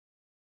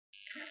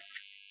ส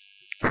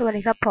วัส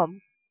ดีครับ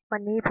วั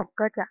นนี้ผม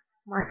ก็จะ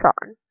มาสอ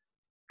น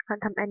การ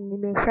ทำแอนิ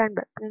เมชันแ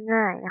บบ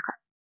ง่ายๆนะครับ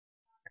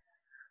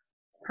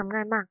ทำง่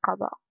ายมากขอ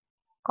บอก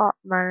ก็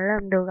มาเริ่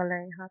มดูกันเล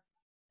ยครับ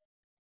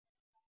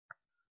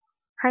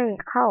ให้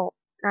เข้า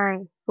ใน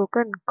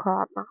Google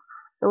Chrome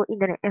หรือ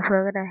Internet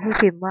Explorer ก็ได้ให้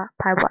พิมพ์ว่า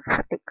private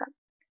static ก่อน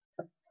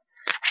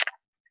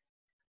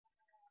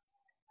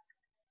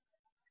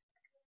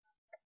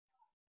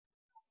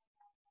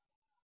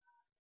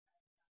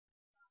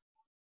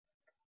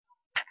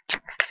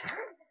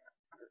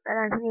แล้วใ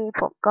นที่นี้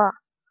ผมก็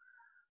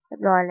เรีย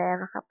บร้อยแล้ว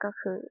นะครับก็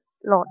คือ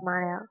โหลดมา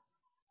แล้ว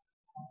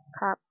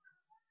ครับ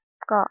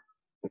ก็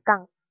ติดตั้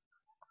ง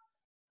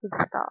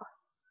install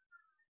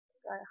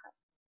ได้ครับ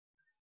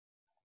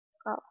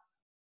ก็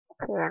โอ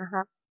เคนะค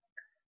รับ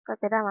ก็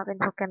จะได้มาเป็น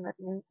โปรแกรมแบบ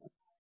นี้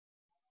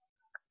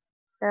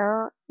แล้ว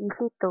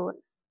EasyToons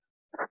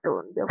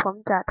เดี๋ยวผม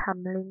จะท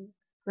ำลิงก์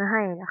มาใ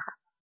ห้นะคะ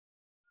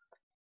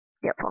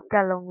เดี๋ยวผมจะ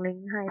ลงลิง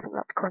ก์ให้สำห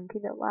รับคน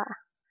ที่แบบว่า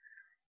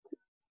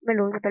ไม่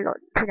รู้จะไปโหลด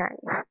ที่ไหน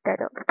แต่เ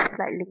ดี๋ยวใ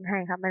ส่ลิงก์ให้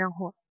ครับไม่ต้อง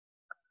ห่วง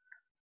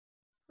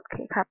โอเค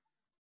ครับ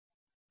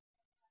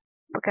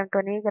โปรแกรมตั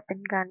วนี้จะเป็น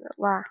การแบบ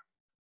ว่า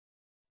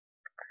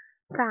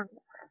ส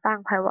ร้าง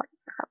pivot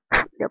นะครับ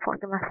เดี๋ยวผม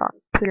จะมาสอน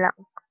ทีหลัง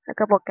แล้ว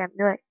ก็โปรแกรม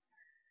ด้วย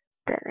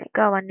แต่ไหน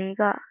ก็วันนี้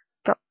ก็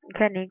จบแ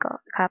ค่นี้ก่อน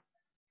ครับ